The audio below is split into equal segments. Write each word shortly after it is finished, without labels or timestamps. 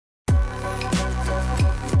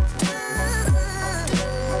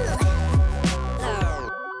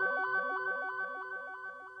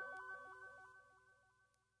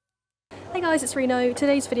guys, it's Reeno.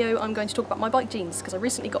 Today's video I'm going to talk about my bike jeans because I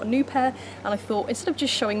recently got a new pair and I thought instead of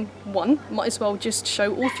just showing one, might as well just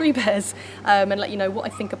show all three pairs and let you know what I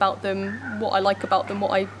think about them, what I like about them,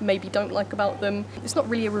 what I maybe don't like about them. It's not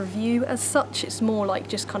really a review as such, it's more like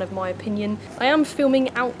just kind of my opinion. I am filming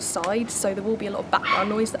outside, so there will be a lot of background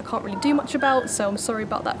noise that I can't really do much about, so I'm sorry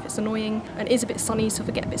about that if it's annoying. And it is a bit sunny, so if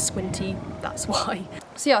I get a bit squinty, that's why.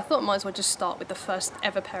 So yeah, I thought I might as well just start with the first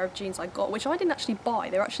ever pair of jeans I got, which I didn't actually buy.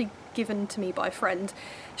 They were actually given to me by a friend.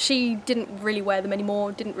 She didn't really wear them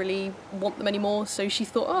anymore, didn't really want them anymore, so she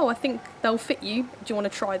thought, oh, I think they'll fit you. Do you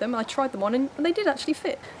want to try them? I tried them on and they did actually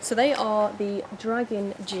fit. So they are the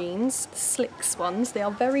Draggin jeans, the Slix ones. They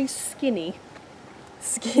are very skinny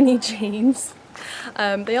jeans.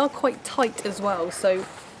 They are quite tight as well, so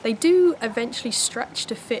they do eventually stretch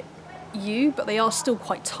to fit you, but they are still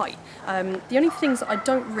quite tight. The only things that I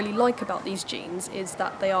don't really like about these jeans is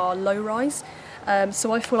that they are low rise.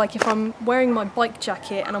 So I feel like if I'm wearing my bike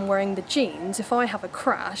jacket and I'm wearing the jeans, if I have a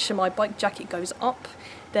crash and my bike jacket goes up,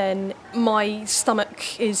 then my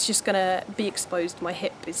stomach is just going to be exposed, my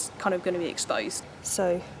hip is kind of going to be exposed.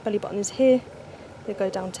 So belly button is here, they go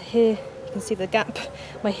down to here. You can see the gap.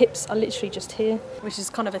 My hips are literally just here, which is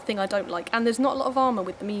kind of a thing I don't like. And there's not a lot of armour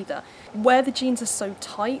with them either. Where the jeans are so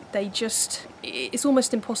tight, it's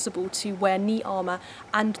almost impossible to wear knee armour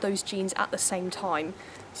and those jeans at the same time.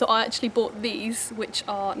 So I actually bought these, which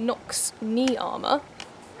are Knox knee armour.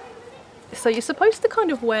 So you're supposed to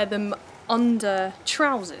kind of wear them under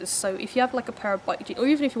trousers. So if you have like a pair of bike jeans, or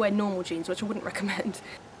even if you wear normal jeans, which I wouldn't recommend,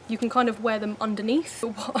 you can kind of wear them underneath.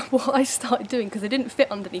 What I started doing, because they didn't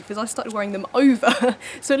fit underneath, is I started wearing them over.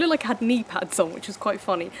 So it looked like I had knee pads on, which was quite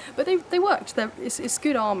funny. But they worked. It's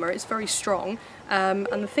good armour, it's very strong. And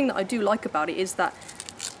the thing that I do like about it is that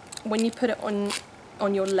when you put it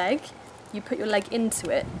on your leg, you put your leg into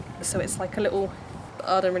it, so it's like a little,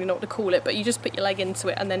 I don't really know what to call it, but you just put your leg into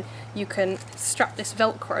it and then you can strap this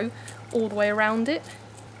Velcro all the way around it.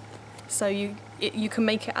 So you can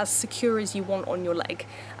make it as secure as you want on your leg.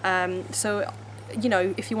 So, you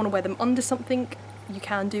know, if you want to wear them under something, you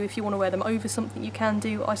can do. If you want to wear them over something, you can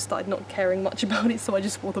do. I started not caring much about it, so I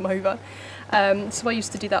just wore them over. So I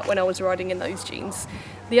used to do that when I was riding in those jeans.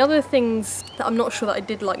 The other things that I'm not sure that I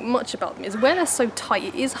did like much about them is where they're so tight,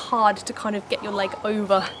 it is hard to kind of get your leg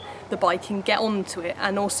over the bike and get onto it.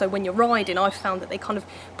 And also when you're riding, I found that they kind of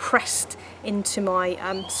pressed into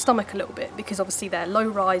my stomach a little bit, because obviously they're low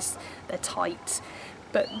rise, they're tight.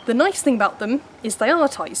 But the nice thing about them is they are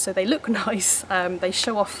tight, so they look nice. They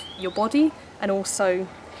show off your body, and also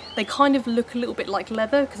they kind of look a little bit like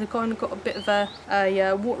leather, because they've kind of got a bit of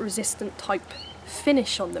a water resistant type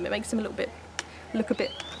finish on them. It makes them look a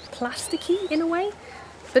bit plasticky in a way,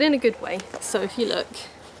 but in a good way. So if you look,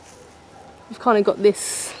 you've kind of got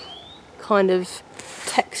this kind of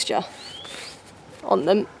texture on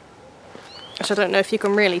them, which I don't know if you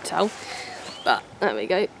can really tell, but there we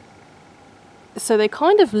go. So they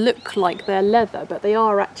kind of look like they're leather, but they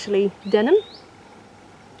are actually denim.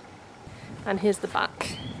 And here's the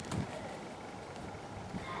back.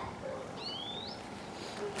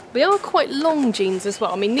 They are quite long jeans as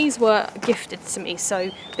well. I mean, these were gifted to me,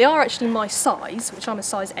 so they are actually my size, which I'm a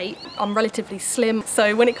size 8. I'm relatively slim,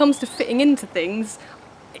 so when it comes to fitting into things,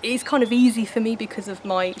 it's kind of easy for me because of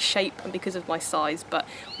my shape and because of my size. But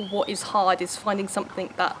what is hard is finding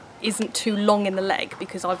something that isn't too long in the leg,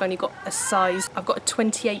 because I've only got a size, I've got a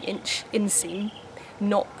 28-inch inseam,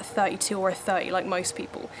 not a 32 or a 30 like most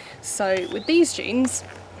people. So with these jeans,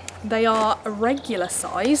 they are a regular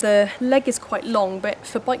size. The leg is quite long, but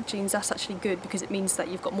for bike jeans that's actually good, because it means that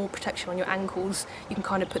you've got more protection on your ankles. You can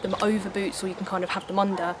kind of put them over boots, or you can kind of have them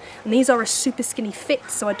under. And these are a super skinny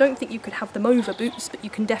fit, so I don't think you could have them over boots, but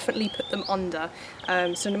you can definitely put them under.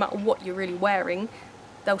 So no matter what you're really wearing,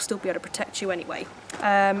 they'll still be able to protect you anyway.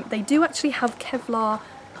 They do actually have Kevlar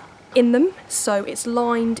in them, so it's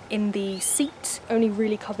lined in the seat, only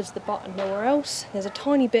really covers the butt and nowhere else. There's a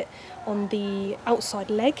tiny bit on the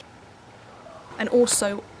outside leg and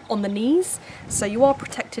also on the knees, so you are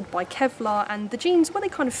protected by Kevlar. And the jeans, where they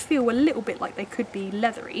kind of feel a little bit like they could be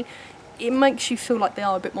leathery, it makes you feel like they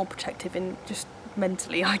are a bit more protective in just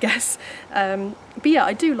mentally, I guess. But yeah,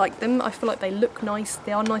 I do like them. I feel like they look nice.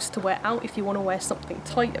 They are nice to wear out if you want to wear something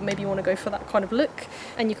tight and maybe you want to go for that kind of look.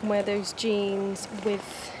 And you can wear those jeans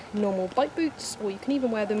with normal bike boots, or you can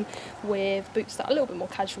even wear them with boots that are a little bit more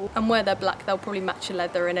casual. And where they're black, they'll probably match your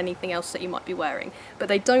leather and anything else that you might be wearing. But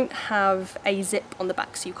they don't have a zip on the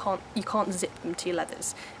back, so you can't zip them to your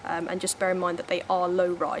leathers. And just bear in mind that they are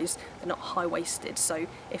low rise, they're not high waisted. So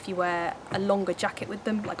if you wear a longer jacket with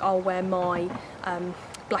them, like I'll wear my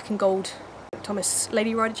black and gold Frank Thomas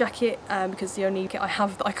Lady Rider jacket because the only jacket I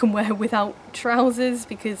have that I can wear without trousers,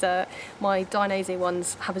 because my Dainese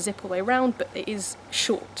ones have a zip all the way around, but it is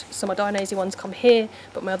short. So my Dainese ones come here,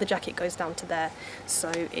 but my other jacket goes down to there. So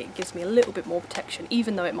it gives me a little bit more protection.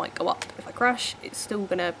 Even though it might go up if I crash, it's still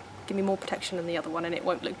gonna give me more protection than the other one, and it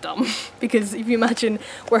won't look dumb. Because if you imagine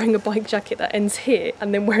wearing a bike jacket that ends here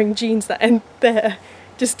and then wearing jeans that end there,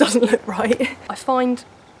 just doesn't look right. I find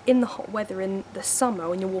in the hot weather in the summer,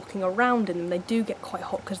 when you're walking around in them, they do get quite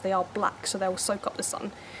hot because they are black, so they'll soak up the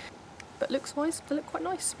sun. But looks wise, they look quite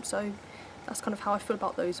nice, so that's kind of how I feel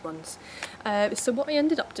about those ones. So what I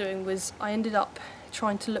ended up doing was I ended up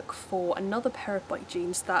trying to look for another pair of bike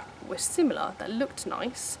jeans that were similar, that looked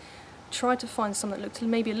nice. Tried to find some that looked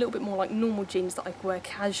maybe a little bit more like normal jeans that I could wear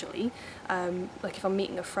casually. Like if I'm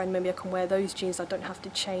meeting a friend, maybe I can wear those jeans. I don't have to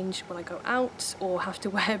change when I go out or have to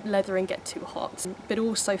wear leather and get too hot. But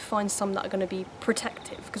also find some that are going to be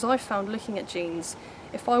protective, because I found looking at jeans,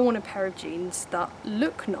 if I want a pair of jeans that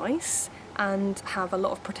look nice and have a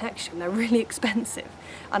lot of protection, they're really expensive,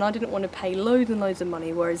 and I didn't want to pay loads and loads of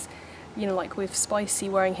money. Whereas, you know, like with Spicy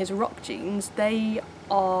wearing his rock jeans, they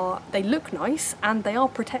look nice and they are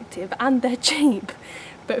protective and they're cheap.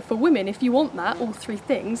 But for women, if you want that, all three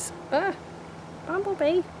things,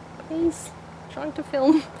 Bumblebee, please, trying to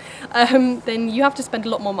film, then you have to spend a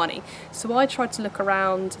lot more money. So I tried to look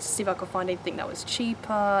around to see if I could find anything that was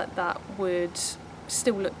cheaper, that would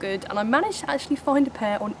still look good, and I managed to actually find a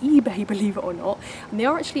pair on eBay, believe it or not, and they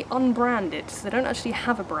are actually unbranded, so they don't actually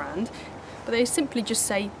have a brand, but they simply just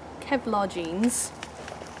say Kevlar jeans,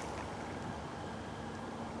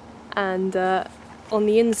 and on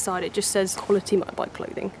the inside it just says quality motorbike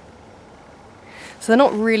clothing. So they're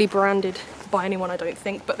not really branded by anyone, I don't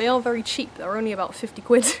think, but they are very cheap. They're only about 50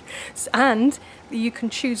 quid, and you can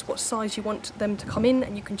choose what size you want them to come in,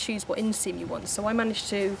 and you can choose what inseam you want. So I managed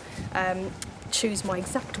to choose my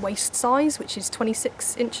exact waist size, which is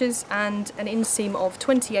 26 inches, and an inseam of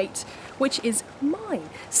 28, which is mine.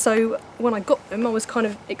 So when I got them, I was kind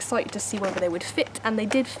of excited to see whether they would fit, and they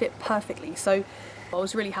did fit perfectly. So I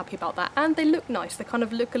was really happy about that, and they look nice. They kind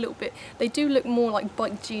of look a little bit, they do look more like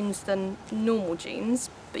bike jeans than normal jeans,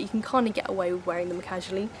 but you can kind of get away with wearing them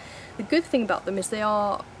casually. The good thing about them is they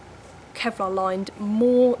are Kevlar lined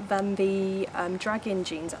more than the Draggin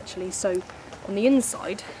jeans actually. So on the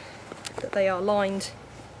inside, that they are lined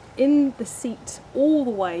in the seat all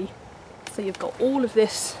the way, so you've got all of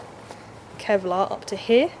this Kevlar up to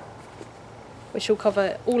here, which will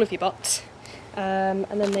cover all of your butt, and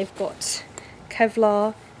then they've got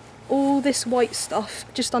Kevlar, all this white stuff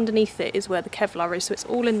just underneath it is where the Kevlar is, so it's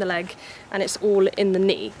all in the leg and it's all in the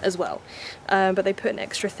knee as well, but they put an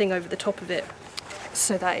extra thing over the top of it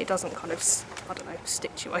so that it doesn't kind of, I don't know,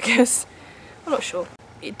 stitch you, I guess. I'm not sure.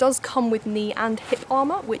 It does come with knee and hip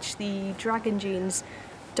armour, which the Draggin jeans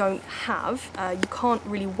don't have. You can't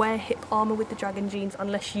really wear hip armour with the Draggin jeans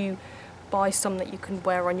unless you buy some that you can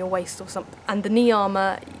wear on your waist or something. And the knee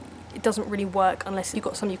armour, it doesn't really work unless you've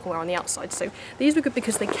got some you can wear on the outside. So these were good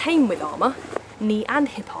because they came with armour, knee and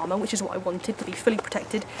hip armour, which is what I wanted, to be fully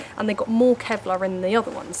protected, and they got more Kevlar in than the other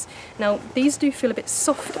ones. Now these do feel a bit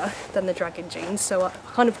softer than the Draggin jeans, so I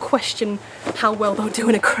kind of question how well they'll do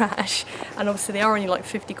in a crash, and obviously they are only like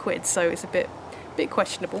 50 quid, so it's a bit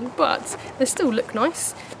questionable, but they still look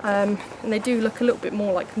nice, and they do look a little bit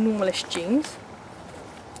more like normalish jeans.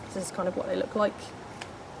 This is kind of what they look like.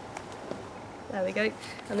 There we go,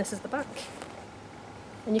 and this is the back.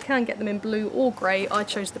 And you can get them in blue or grey. I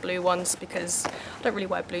chose the blue ones because I don't really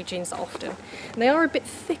wear blue jeans that often. And they are a bit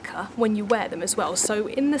thicker when you wear them as well, so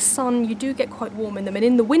in the sun you do get quite warm in them, and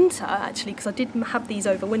in the winter actually, because I did have these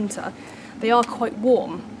over winter, they are quite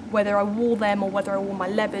warm. Whether I wore them or whether I wore my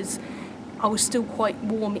leathers, I was still quite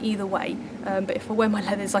warm either way, but if I wear my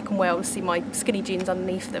leathers I can wear obviously my skinny jeans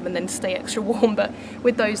underneath them and then stay extra warm, but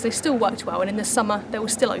with those they still worked well, and in the summer they were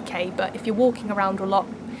still okay, but if you're walking around a lot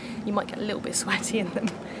you might get a little bit sweaty in them.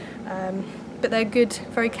 But they're good,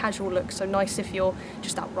 very casual look, so nice if you're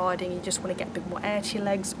just out riding, you just want to get a bit more air to your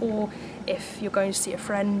legs, or if you're going to see a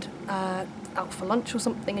friend out for lunch or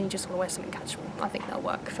something and you just want to wear something casual. I think they'll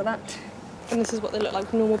work for that. And this is what they look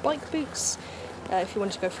like, normal bike boots, if you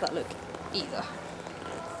wanted to go for that look either.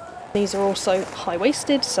 These are also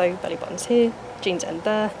high-waisted, so belly buttons here, jeans end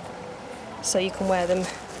there, so you can wear them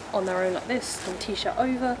on their own like this, and t-shirt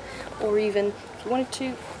over, or even if you wanted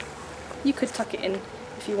to, you could tuck it in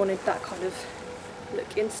if you wanted that kind of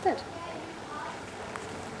look instead.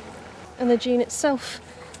 And the jean itself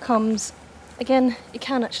comes, again, it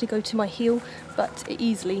can actually go to my heel, but it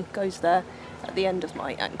easily goes there at the end of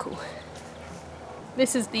my ankle.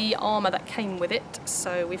 This is the armour that came with it,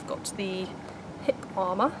 so we've got the hip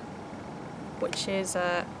armour, which is,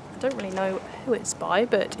 I don't really know who it's by,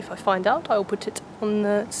 but if I find out I'll put it on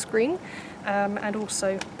the screen, and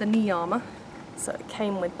also the knee armour. So it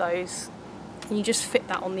came with those, and you just fit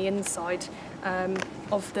that on the inside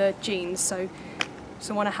of the jeans. So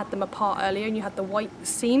when I had them apart earlier and you had the white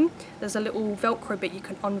seam, there's a little Velcro bit you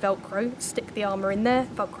can unvelcro, stick the armour in there,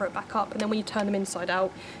 Velcro it back up, and then when you turn them inside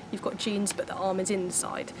out, you've got jeans but the armour's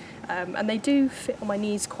inside. And they do fit on my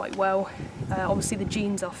knees quite well. Obviously the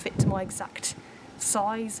jeans are fit to my exact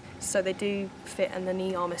size, so they do fit and the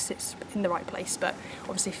knee armour sits in the right place. But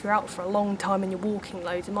obviously if you're out for a long time and you're walking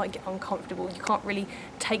loads, it might get uncomfortable. You can't really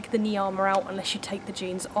take the knee armour out unless you take the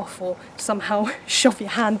jeans off or somehow shove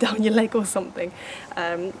your hand down your leg or something.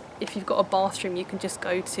 If you've got a bathroom you can just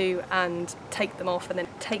go to and take them off and then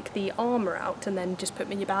take the armour out and then just put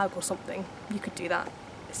them in your bag or something. You could do that.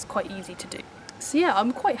 It's quite easy to do. So yeah,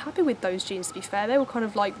 I'm quite happy with those jeans, to be fair. They were kind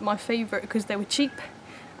of like my favourite because they were cheap.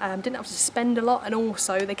 Didn't have to spend a lot, and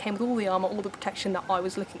also they came with all the armour, all the protection that I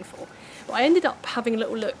was looking for. But I ended up having a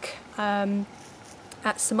little look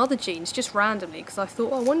at some other jeans just randomly because I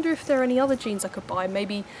thought, oh, I wonder if there are any other jeans I could buy.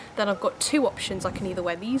 Maybe then I've got two options. I can either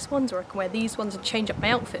wear these ones or I can wear these ones and change up my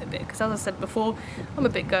outfit a bit, because as I said before, I'm a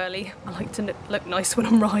bit girly. I like to look nice when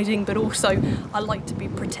I'm riding, but also I like to be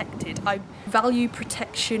protected. I value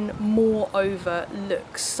protection more over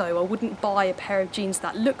looks, so I wouldn't buy a pair of jeans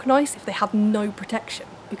that look nice if they have no protection,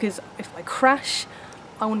 because if I crash,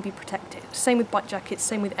 I want to be protected. Same with bike jackets,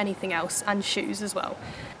 same with anything else, and shoes as well.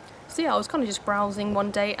 So yeah, I was kind of just browsing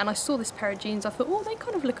one day and I saw this pair of jeans. I thought, oh, they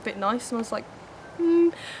kind of look a bit nice, and I was like,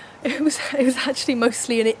 It was actually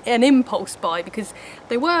mostly an impulse buy, because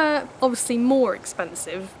they were obviously more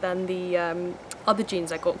expensive than the other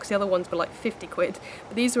jeans I got, because the other ones were like 50 quid,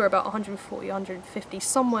 but these were about 140, 150,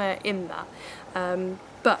 somewhere in that.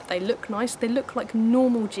 But they look nice, they look like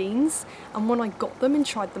normal jeans, and when I got them and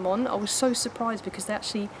tried them on, I was so surprised because they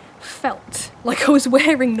actually felt like I was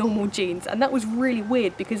wearing normal jeans, and that was really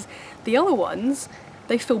weird because the other ones,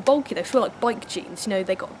 they feel bulky, they feel like bike jeans, you know,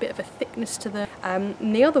 they got a bit of a thickness to them,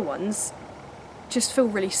 and the other ones just feel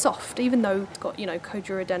really soft, even though it's got, you know,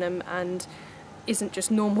 Cordura denim and isn't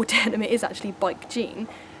just normal denim, it is actually bike jean.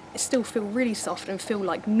 It still feel really soft and feel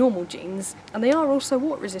like normal jeans, and they are also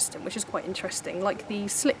water resistant, which is quite interesting. Like the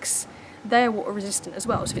Slix, they're water resistant as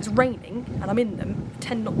well, so if it's raining and I'm in them, I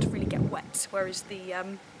tend not to really get wet, whereas the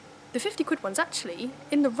 50 quid ones, actually,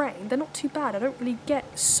 in the rain, they're not too bad. I don't really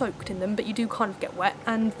get soaked in them, but you do kind of get wet.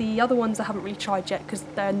 And the other ones I haven't really tried yet because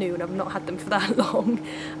they're new and I've not had them for that long.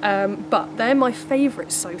 But they're my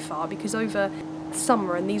favourites so far, because over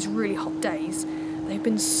summer and these really hot days, they've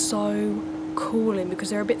been so cooling because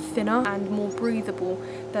they're a bit thinner and more breathable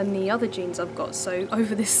than the other jeans I've got. So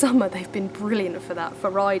over this summer they've been brilliant for that, for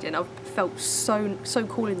riding. I've felt so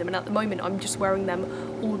cool in them, and at the moment I'm just wearing them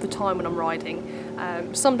all the time when I'm riding.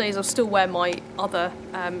 Some days I'll still wear my other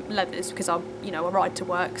leathers because I ride to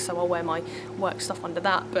work, so I'll wear my work stuff under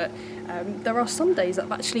that, but there are some days that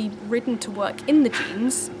I've actually ridden to work in the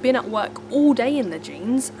jeans, been at work all day in the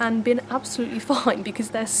jeans, and been absolutely fine because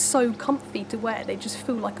they're so comfy to wear. They just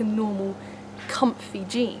feel like a normal comfy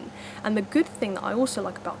jean. And the good thing that I also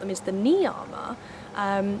like about them is the knee armour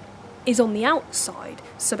is on the outside.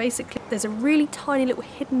 So basically there's a really tiny little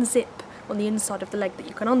hidden zip on the inside of the leg that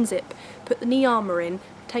you can unzip, put the knee armour in,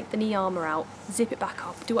 take the knee armour out, zip it back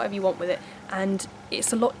up, do whatever you want with it, and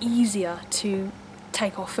it's a lot easier to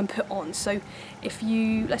take off and put on. So if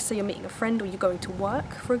you, let's say you're meeting a friend or you're going to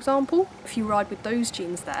work, for example, if you ride with those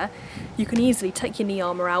jeans there, you can easily take your knee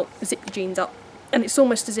armour out, zip your jeans up, and it's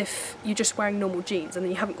almost as if you're just wearing normal jeans and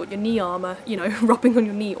then you haven't got your knee armour, you know, rubbing on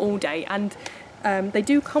your knee all day. And they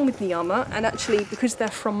do come with knee armour, and actually because they're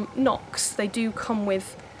from Knox, they do come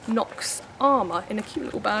with Knox armour in a cute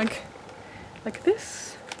little bag like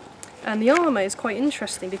this. And the armour is quite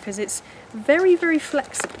interesting because it's very, very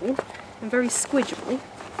flexible and very squidgeable.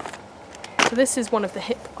 So this is one of the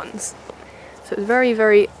hip ones. So it's very,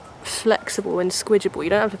 very flexible and squidgeable. You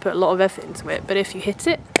don't have to put a lot of effort into it, but if you hit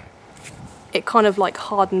it, it kind of like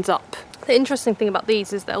hardens up. The interesting thing about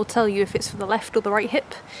these is they'll tell you if it's for the left or the right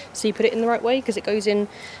hip, so you put it in the right way because it goes in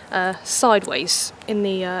sideways in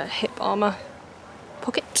the hip armour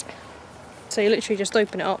pocket. So you literally just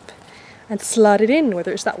open it up and slide it in,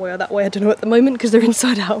 whether it's that way or that way, I don't know at the moment because they're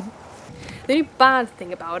inside out. The only bad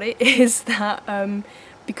thing about it is that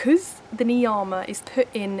because the knee armour is put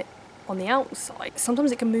in on the outside,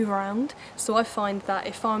 sometimes it can move around. So I find that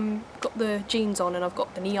if I'm got the jeans on and I've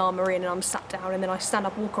got the knee armour in and I'm sat down, and then I stand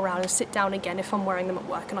up, walk around and sit down again if I'm wearing them at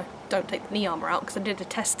work, and I don't take the knee armour out because I did a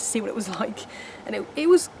test to see what it was like, and it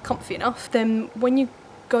was comfy enough. Then when you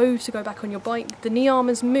go back on your bike, the knee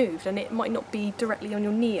armour's moved and it might not be directly on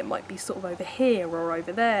your knee, it might be sort of over here or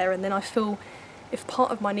over there, and then I feel if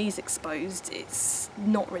part of my knee's exposed, it's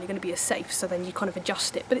not really going to be as safe, so then you kind of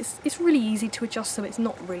adjust it. But it's really easy to adjust, so it's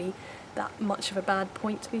not really that much of a bad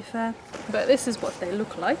point, to be fair. But this is what they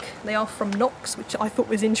look like. They are from Knox, which I thought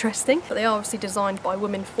was interesting, but they are obviously designed by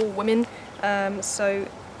women for women, so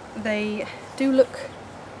they do look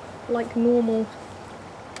like normal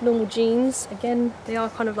jeans. Again, they are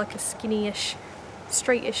kind of like a skinny-ish,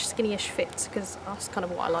 straightish, skinny-ish fit, because that's kind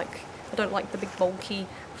of what I like. I don't like the big bulky,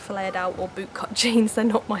 flared out or boot cut jeans, they're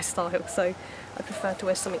not my style, so I prefer to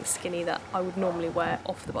wear something skinny that I would normally wear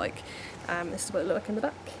off the bike. This is what it looks like in the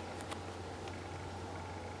back.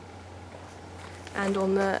 And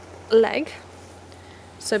on the leg,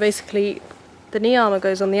 so basically the knee armour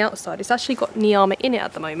goes on the outside. It's actually got knee armour in it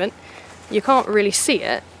at the moment. You can't really see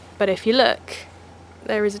it, but if you look,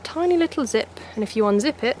 there is a tiny little zip, and if you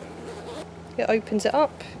unzip it, it opens it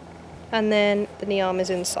up, and then the knee armour is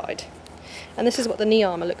inside. And this is what the knee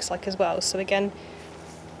armour looks like as well. So again,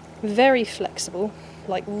 very flexible,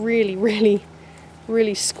 like really, really,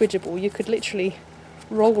 really squidgeable. You could literally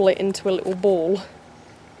roll it into a little ball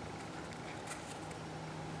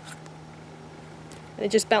and it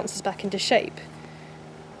just bounces back into shape.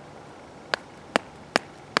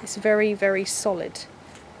 It's very, very solid.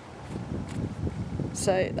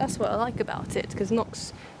 So that's what I like about it, because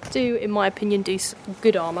Knox do, in my opinion, do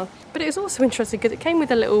good armour. But it was also interesting because it came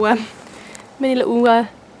with a little mini little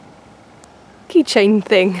keychain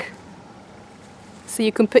thing, so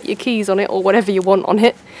you can put your keys on it or whatever you want on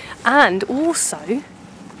it. And also,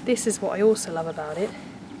 this is what I also love about it,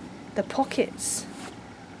 the pockets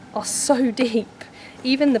are so deep.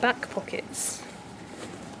 Even the back pockets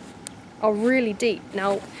are really deep.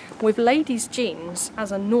 Now, with ladies' jeans,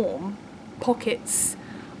 as a norm, pockets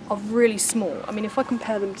are really small. I mean, if I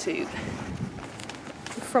compare them to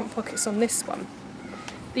the front pockets on this one,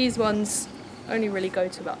 these ones only really go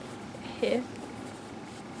to about here.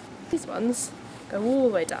 These ones go all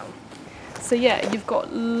the way down. So yeah, you've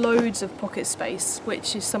got loads of pocket space,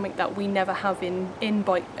 which is something that we never have in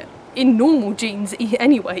normal jeans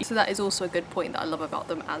anyway. So that is also a good point that I love about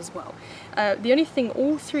them as well. The only thing,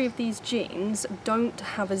 all three of these jeans don't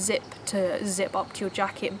have a zip to zip up to your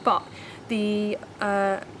jacket, but the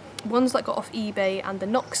ones that got off eBay and the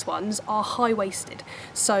Knox ones are high-waisted.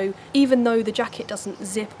 So even though the jacket doesn't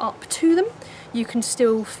zip up to them, you can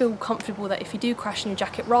still feel comfortable that if you do crash and your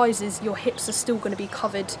jacket rises, your hips are still going to be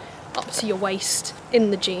covered up to your waist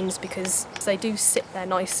in the jeans, because they do sit there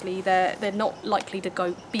nicely. They're not likely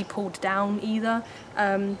to be pulled down either.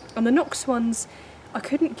 On the Knox ones, I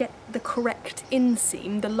couldn't get the correct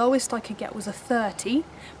inseam. The lowest I could get was a 30,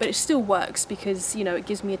 but it still works because, you know, it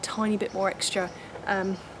gives me a tiny bit more extra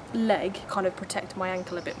leg, kind of protect my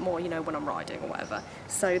ankle a bit more, you know, when I'm riding or whatever.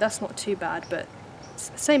 So that's not too bad, but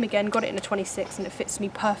same again, got it in a 26 and it fits me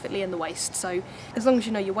perfectly in the waist. So as long as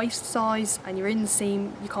you know your waist size and your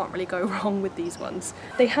inseam, you can't really go wrong with these ones.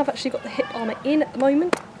 They have actually got the hip armour in at the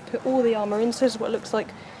moment. Put all the armour in, so this is what it looks like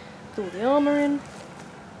with all the armour in.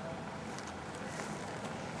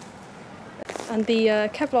 And the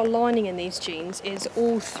Kevlar lining in these jeans is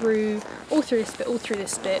all through this bit, all through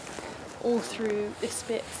this bit, all through this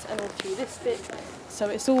bit, and all through this bit. So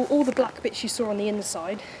it's all the black bits you saw on the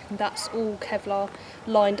inside, that's all Kevlar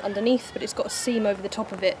lined underneath, but it's got a seam over the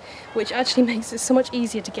top of it, which actually makes it so much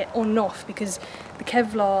easier to get on and off, because the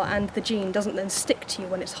Kevlar and the jean doesn't then stick to you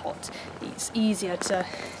when it's hot. It's easier to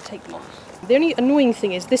take them off. The only annoying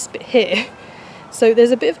thing is this bit here. So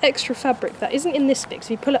there's a bit of extra fabric that isn't in this bit, so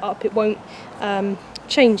if you pull it up it won't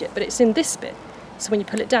change it, but it's in this bit, so when you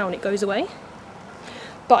pull it down it goes away.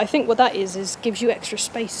 But I think what that is gives you extra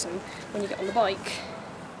space, so when you get on the bike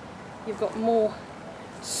you've got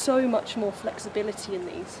so much more flexibility in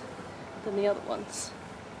these than the other ones.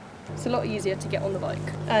 It's a lot easier to get on the bike.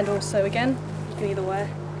 And also again, you can either wear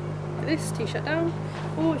this t-shirt down,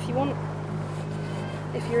 or if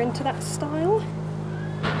you're into that style,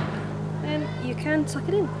 then you can tuck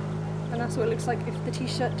it in. And that's what it looks like if the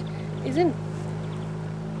t-shirt is in.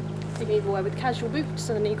 You can either wear with casual boots,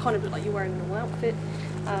 and then you kind of look like you're wearing a normal outfit,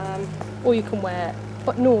 or you can wear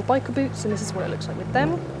normal biker boots, and this is what it looks like with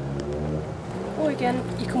them. Or again,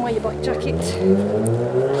 you can wear your bike jacket.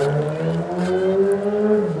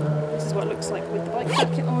 This is what it looks like with the bike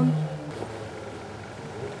jacket on.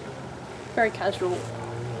 Very casual.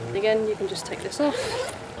 And again, you can just take this off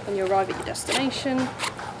when you arrive at your destination.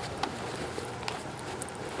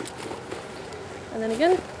 And then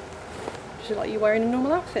again, just like you're wearing a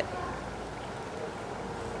normal outfit.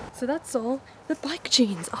 So that's all the bike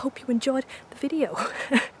jeans. I hope you enjoyed the video.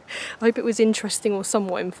 I hope it was interesting or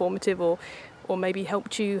somewhat informative, or maybe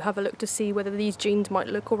helped you have a look to see whether these jeans might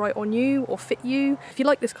look alright on you or fit you. If you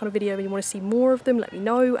like this kind of video and you want to see more of them, let me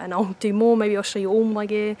know and I'll do more. Maybe I'll show you all my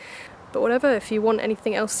gear. But whatever, if you want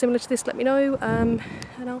anything else similar to this, let me know, and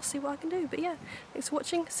I'll see what I can do. But yeah, thanks for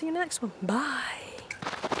watching. See you in the next one. Bye.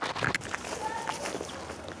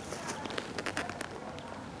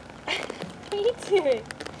 What are you doing?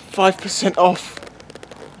 5% off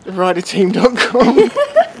riderteam.com.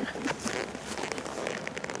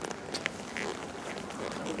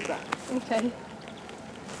 Okay.